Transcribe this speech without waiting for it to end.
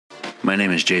My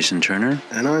name is Jason Turner.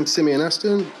 And I'm Simeon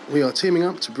Aston. We are teaming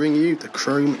up to bring you the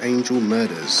Chrome Angel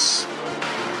Murders.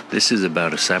 This is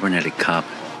about a cybernetic cop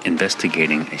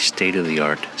investigating a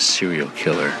state-of-the-art serial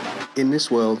killer. In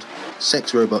this world,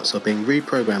 sex robots are being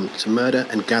reprogrammed to murder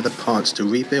and gather parts to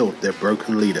rebuild their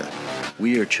broken leader.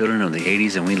 We are children of the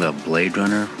 80s and we love Blade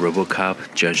Runner,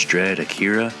 RoboCop, Judge Dredd,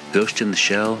 Akira, Ghost in the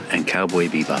Shell, and Cowboy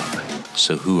Bebop.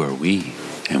 So who are we,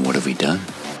 and what have we done?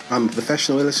 I'm a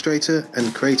professional illustrator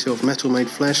and creator of Metal Made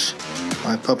Flesh.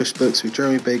 I've published books with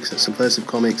Jeremy Biggs at Subversive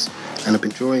Comics, and I've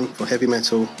been drawing for heavy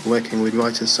metal, working with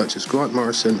writers such as Grant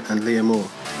Morrison and Leah Moore.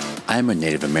 I am a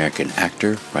Native American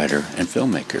actor, writer, and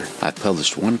filmmaker. I've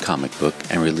published one comic book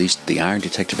and released the Iron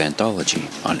Detective Anthology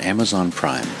on Amazon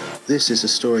Prime. This is a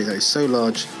story that is so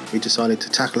large, we decided to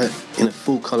tackle it in a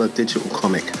full-color digital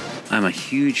comic. I'm a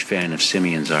huge fan of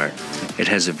Simeon's art. It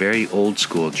has a very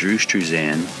old-school Drew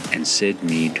Struzan and Sid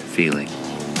Mead feeling.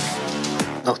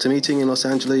 After meeting in Los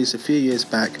Angeles a few years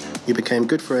back, we became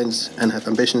good friends and have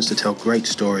ambitions to tell great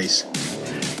stories.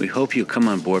 We hope you'll come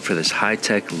on board for this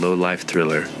high-tech, low-life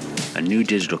thriller, a new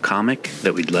digital comic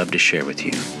that we'd love to share with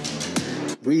you.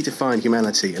 Redefine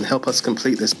humanity and help us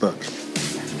complete this book.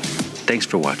 Thanks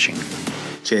for watching.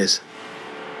 Cheers.